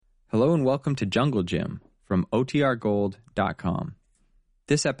Hello and welcome to Jungle Gym from OTRGold.com.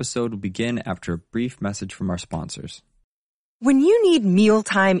 This episode will begin after a brief message from our sponsors. When you need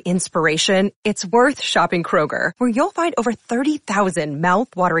mealtime inspiration, it's worth shopping Kroger, where you'll find over 30,000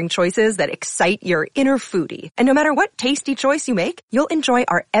 mouth-watering choices that excite your inner foodie. And no matter what tasty choice you make, you'll enjoy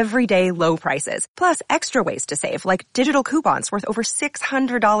our everyday low prices, plus extra ways to save, like digital coupons worth over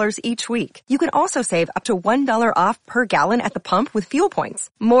 $600 each week. You can also save up to $1 off per gallon at the pump with fuel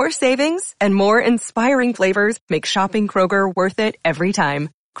points. More savings and more inspiring flavors make shopping Kroger worth it every time.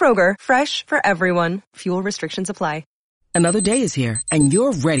 Kroger, fresh for everyone. Fuel restrictions apply. Another day is here, and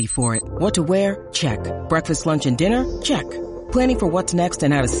you're ready for it. What to wear? Check. Breakfast, lunch, and dinner? Check. Planning for what's next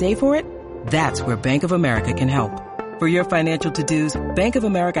and how to save for it? That's where Bank of America can help. For your financial to-dos, Bank of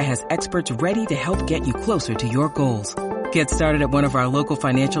America has experts ready to help get you closer to your goals. Get started at one of our local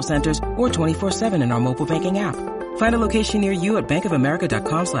financial centers or 24/7 in our mobile banking app. Find a location near you at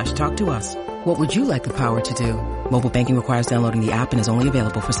bankofamerica.com/talktous. What would you like the power to do? Mobile banking requires downloading the app and is only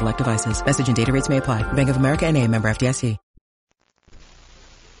available for select devices. Message and data rates may apply. Bank of America N.A., member FDIC.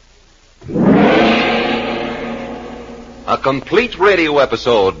 A complete radio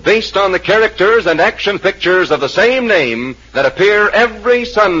episode based on the characters and action pictures of the same name that appear every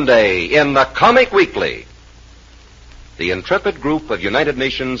Sunday in the Comic Weekly. The intrepid group of United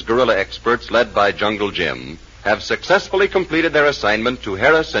Nations guerrilla experts led by Jungle Jim have successfully completed their assignment to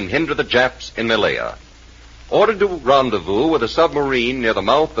harass and hinder the Japs in Malaya. Ordered to rendezvous with a submarine near the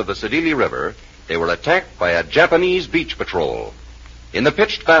mouth of the Sedili River, they were attacked by a Japanese beach patrol. In the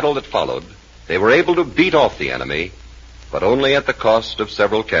pitched battle that followed, they were able to beat off the enemy, but only at the cost of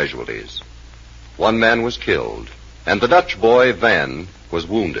several casualties. One man was killed, and the Dutch boy, Van, was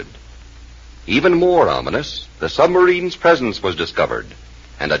wounded. Even more ominous, the submarine's presence was discovered,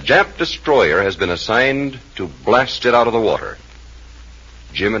 and a Jap destroyer has been assigned to blast it out of the water.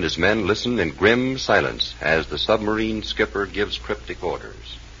 Jim and his men listen in grim silence as the submarine skipper gives cryptic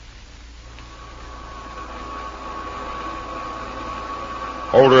orders.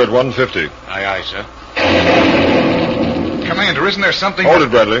 Hold her at 150. Aye, aye, sir. Commander, isn't there something... Hold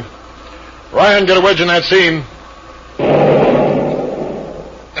it, Bradley. Ryan, get a wedge in that seam.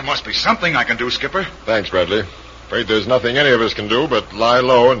 There must be something I can do, Skipper. Thanks, Bradley. Afraid there's nothing any of us can do but lie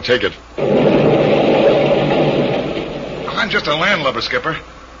low and take it. I'm just a landlubber, Skipper.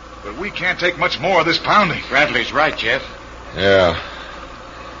 But we can't take much more of this pounding. Bradley's right, Jeff. Yeah.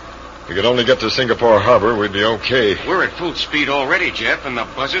 If we could only get to Singapore Harbor, we'd be okay. We're at full speed already, Jeff, and the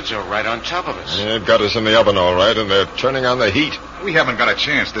buzzards are right on top of us. Yeah, they've got us in the oven all right, and they're turning on the heat. We haven't got a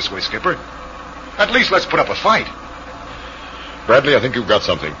chance this way, Skipper. At least let's put up a fight. Bradley, I think you've got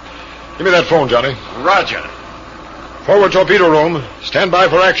something. Give me that phone, Johnny. Roger. Forward torpedo room. Stand by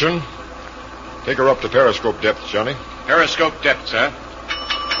for action. Take her up to periscope depth, Johnny. Periscope depth, sir.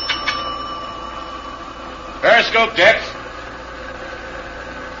 Periscope depth.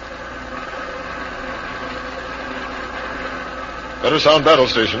 Better sound battle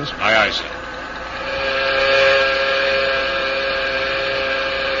stations. Aye, aye, sir.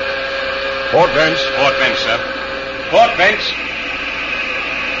 Port vents. Port vents, sir. Port vents.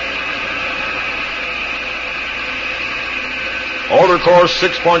 Order course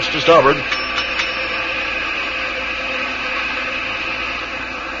 6 points to starboard.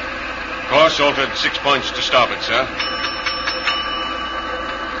 Course altered 6 points to starboard, sir.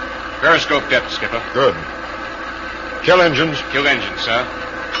 Periscope depth, Skipper. Good. Kill engines. Kill engines, sir.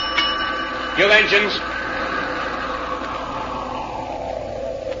 Kill engines.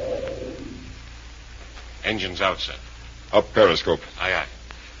 Engines out, sir. Up periscope. Aye, aye.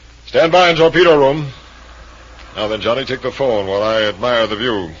 Stand by in torpedo room. Now then, Johnny, take the phone while I admire the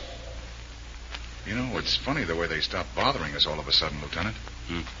view. You know, it's funny the way they stopped bothering us all of a sudden, Lieutenant.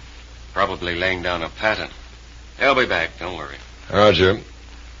 Probably laying down a pattern. They'll be back, don't worry. Roger.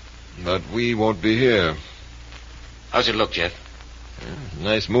 But we won't be here. How's it look, Jeff?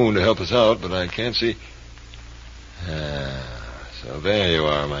 Nice moon to help us out, but I can't see... so there you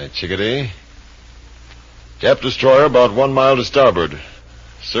are, my chickadee. Jap destroyer about 1 mile to starboard.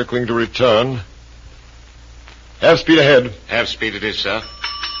 Circling to return. Half speed ahead. Half speed it is, sir.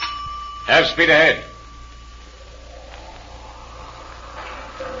 Half speed ahead.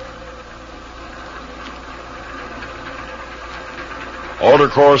 Order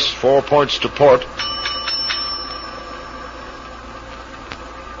course 4 points to port.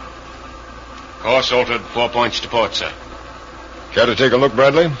 Course altered 4 points to port, sir. Care to take a look,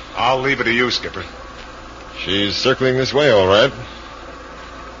 Bradley? I'll leave it to you, Skipper. She's circling this way, all right.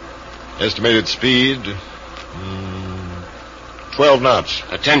 Estimated speed... 12 knots.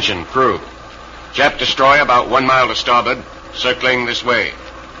 Attention, crew. Jap destroyer about 1 mile to starboard, circling this way.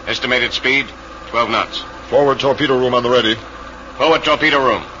 Estimated speed, 12 knots. Forward torpedo room on the ready. Forward torpedo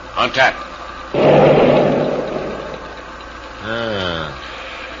room. On tap.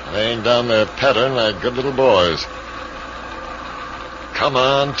 Laying down their pattern like good little boys. Come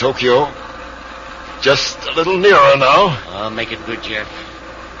on, Tokyo. Just a little nearer now. I'll make it good, Jeff.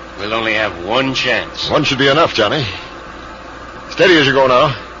 We'll only have one chance. One should be enough, Johnny. Steady as you go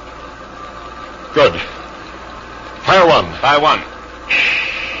now. Good. Fire one. Fire one.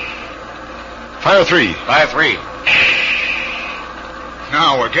 Fire three. Fire three.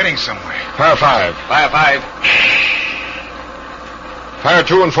 Now we're getting somewhere. Fire five. Fire five. Fire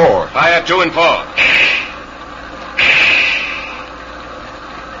 2 and 4. Fire 2 and 4.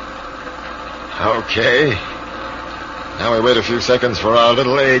 Okay. Now we wait a few seconds for our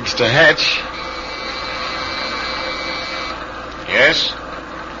little eggs to hatch. Yes?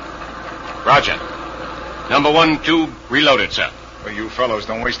 Roger. Number 1 tube reloaded, sir. Well, you fellows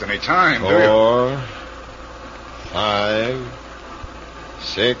don't waste any time, do you? 4, 5,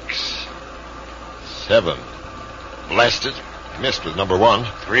 6, 7. Blasted. Missed with number 1.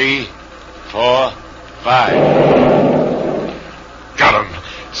 3, 4, 5. Got him.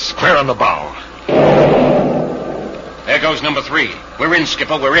 Square on the bow. There goes number 3. We're in,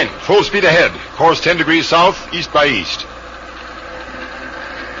 Skipper, we're in. Full speed ahead. Course 10 degrees south, east by east.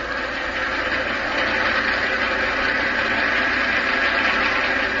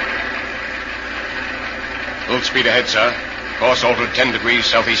 Full speed ahead, sir. Course altered 10 degrees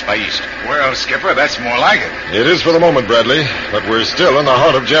southeast by east. Well, Skipper, that's more like it. It is for the moment, Bradley, but we're still in the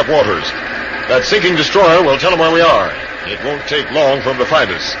heart of Jap waters. That sinking destroyer will tell them where we are. It won't take long for them to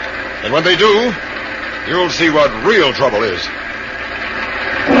find us. And when they do, you'll see what real trouble is.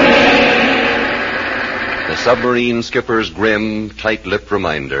 The submarine skipper's grim, tight-lipped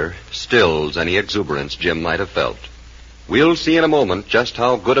reminder stills any exuberance Jim might have felt. We'll see in a moment just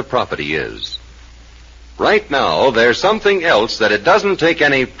how good a prophet he is. Right now, there's something else that it doesn't take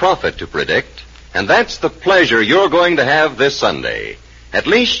any prophet to predict, and that's the pleasure you're going to have this Sunday. At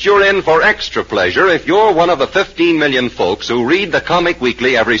least you're in for extra pleasure if you're one of the 15 million folks who read the Comic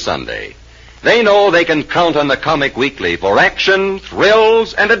Weekly every Sunday. They know they can count on the Comic Weekly for action,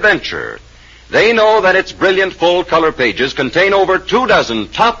 thrills, and adventure. They know that its brilliant full-color pages contain over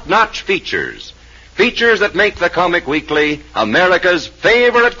 24 top-notch features. Features that make the Comic Weekly America's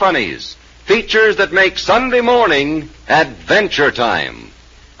favorite funnies. Features that make Sunday morning adventure time.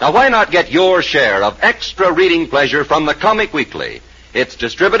 Now, why not get your share of extra reading pleasure from the Comic Weekly? It's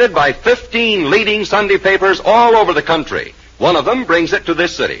distributed by 15 leading Sunday papers all over the country. One of them brings it to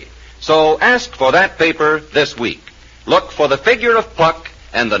this city. So ask for that paper this week. Look for the figure of Puck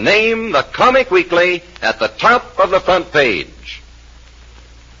and the name, the Comic Weekly, at the top of the front page.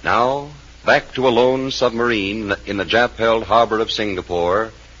 Now, back to a lone submarine in the Jap-held harbor of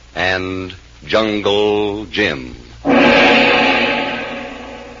Singapore and Jungle Jim.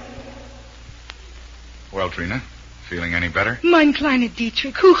 Well, Trina, feeling any better? Mein kleine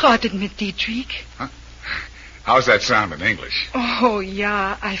Dietrich, hoe gaat het met Dietrich? Huh? How's that sound in English? Oh,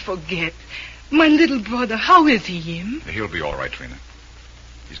 yeah, I forget. My little brother, how is he, Jim? He'll be all right, Trina.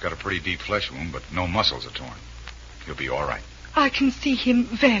 He's got a pretty deep flesh wound, but no muscles are torn. He'll be all right. I can see him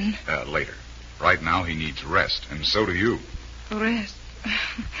when? Later. Right now, he needs rest, and so do you. Rest?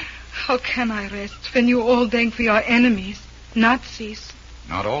 How can I rest when you all think we are enemies, Nazis?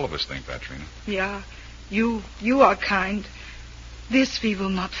 Not all of us think that, Trina. Yeah, you are kind. This we will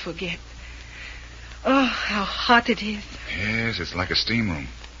not forget. Oh, how hot it is. Yes, it's like a steam room.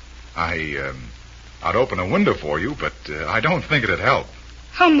 I'd open a window for you, but I don't think it'd help.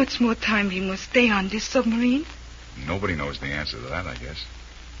 How much more time we must stay on this submarine? Nobody knows the answer to that, I guess.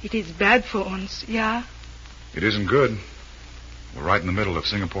 It is bad for us, yeah? It isn't good. We're right in the middle of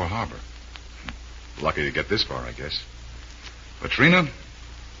Singapore Harbor. Lucky to get this far, I guess. But, Trina,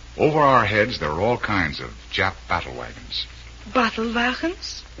 over our heads there are all kinds of Jap battle wagons. Battle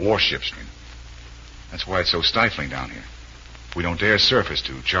wagons? Warships, Trina. That's why it's so stifling down here. We don't dare surface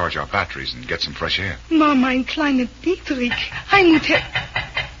to charge our batteries and get some fresh air. Maar mein kleine Dietrich, I moet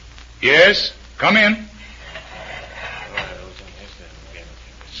Yes? Come in.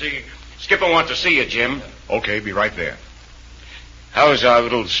 See, Skipper wants to see you, Jim. Okay, be right there. How's our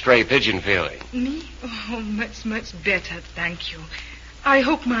little stray pigeon feeling? Me? Oh, much, much better, thank you. I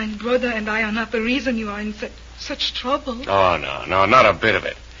hope my brother and I are not the reason you are in such trouble. Oh, no, not a bit of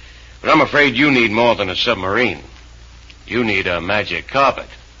it. But I'm afraid you need more than a submarine. You need a magic carpet.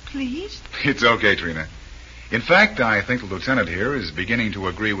 Please? It's okay, Trina. In fact, I think the lieutenant here is beginning to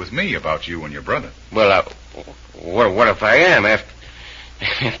agree with me about you and your brother. Well, what if I am?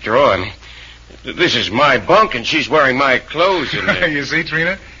 After all, I mean, This is my bunk, and she's wearing my clothes in there. You see,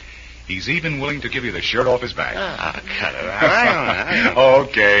 Trina? He's even willing to give you the shirt off his back. Cut it out.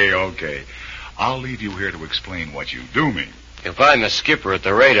 Okay. I'll leave you here to explain what you do mean. You'll find the skipper at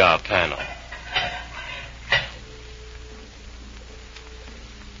the radar panel.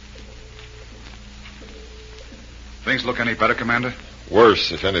 Things look any better, Commander?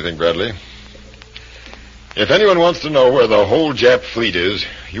 Worse, if anything, Bradley. If anyone wants to know where the whole Jap fleet is,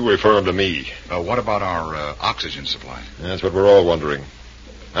 you refer them to me. What about our oxygen supply? That's what we're all wondering.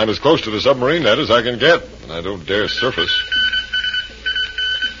 I'm as close to the submarine net as I can get, and I don't dare surface.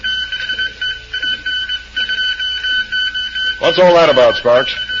 What's all that about,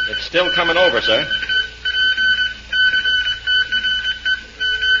 Sparks? It's still coming over, sir.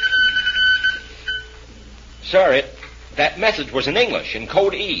 Sir, that message was in English, in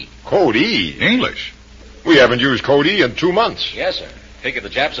Code E. Code E? English? We haven't used Code E in 2 months. Yes, sir. Figured the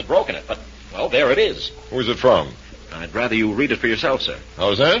Japs had broken it, but, well, there it is. Who's it from? I'd rather you read it for yourself, sir.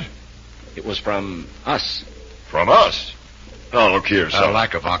 How's that? It was from us. From us? Oh, look here, son.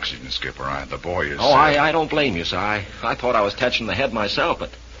 Lack of oxygen, Skipper. The boy is... Oh, I don't blame you, sir. I thought I was touching the head myself,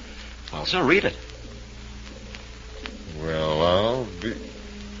 but... Well, sir, read it. Well, I'll be...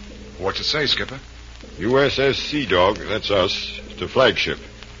 What's it say, Skipper? USS Sea Dog, that's us, to flagship.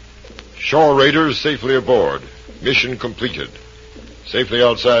 Shore raiders safely aboard. Mission completed. Safely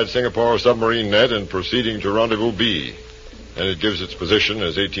outside Singapore submarine net and proceeding to Rendezvous B. And it gives its position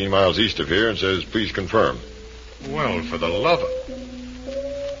as 18 miles east of here and says, please confirm. Well, for the love of...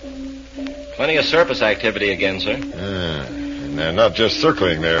 Plenty of surface activity again, sir. And they're not just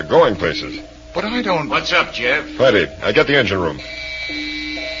circling, they're going places. But I don't... What's up, Jeff? Plenty. I get the engine room.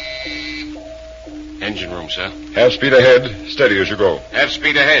 Engine room, sir. Half speed ahead, steady as you go. Half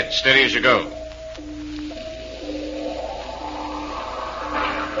speed ahead, steady as you go.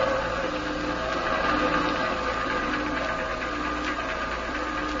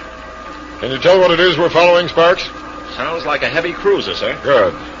 Can you tell what it is we're following, Sparks? Sounds like a heavy cruiser, sir.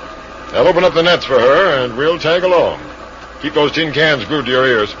 Good. I'll open up the nets for her, and we'll tag along. Keep those tin cans glued to your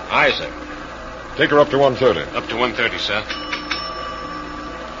ears. Aye, sir. Take her up to 130. Up to 130, sir.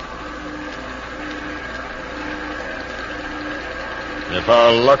 If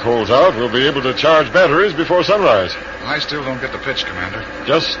our luck holds out, we'll be able to charge batteries before sunrise. I still don't get the pitch, Commander.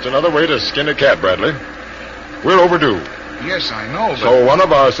 Just another way to skin a cat, Bradley. We're overdue. Yes, I know, but... So one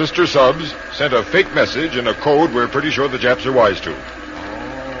of our sister subs sent a fake message in a code we're pretty sure the Japs are wise to.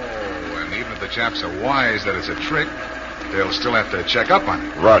 Oh, and even if the Japs are wise that it's a trick, they'll still have to check up on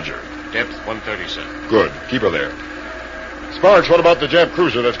it. Roger. Depth 130, sir. Good. Keep her there. Sparks, what about the Jap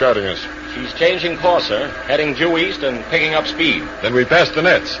cruiser that's guarding us? She's changing course, sir. Heading due east and picking up speed. Then we pass the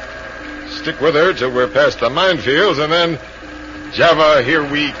nets. Stick with her till we're past the minefields, and then... Java, here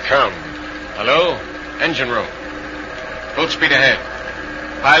we come. Hello? Engine room. Full speed ahead.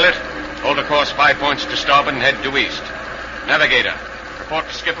 Pilot, hold a course 5 points to starboard and head due east. Navigator, report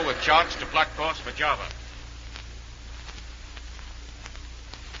to skipper with charts to plot course for Java.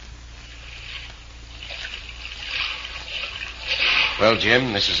 Well,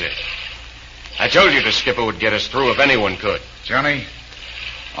 Jim, this is it. I told you the skipper would get us through if anyone could. Johnny,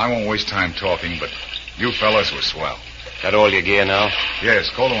 I won't waste time talking, but you fellas were swell. Got all your gear now? Yes,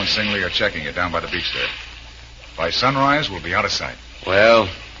 Colo and Singley are checking it down by the beach there. By sunrise, we'll be out of sight. Well,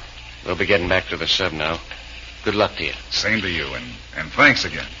 we'll be getting back to the sub now. Good luck to you. Same to you, and thanks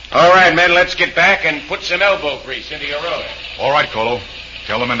again. All right, men, let's get back and put some elbow grease into your road. All right, Colo.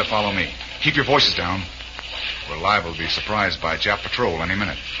 Tell the men to follow me. Keep your voices down. We're liable to be surprised by Jap patrol any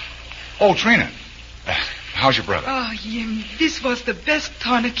minute. Oh, Trina. How's your brother? Oh, Jim, this was the best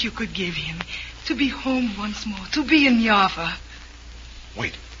tonic you could give him. To be home once more, to be in Java.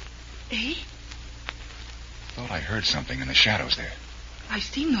 Wait. Eh? Thought I heard something in the shadows there. I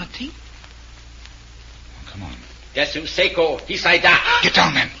see nothing. Oh, come on. Desu Seiko, Hisaida. Get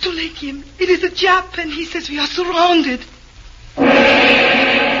down, men. Too late, Jim. It is a Jap, and he says we are surrounded.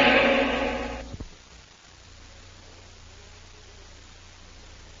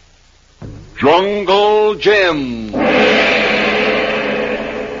 Jungle Jim.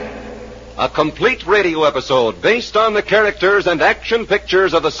 A complete radio episode based on the characters and action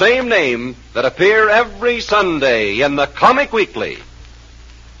pictures of the same name that appear every Sunday in the Comic Weekly.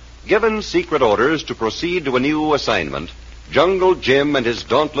 Given secret orders to proceed to a new assignment, Jungle Jim and his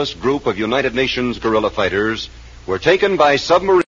dauntless group of United Nations guerrilla fighters were taken by submarine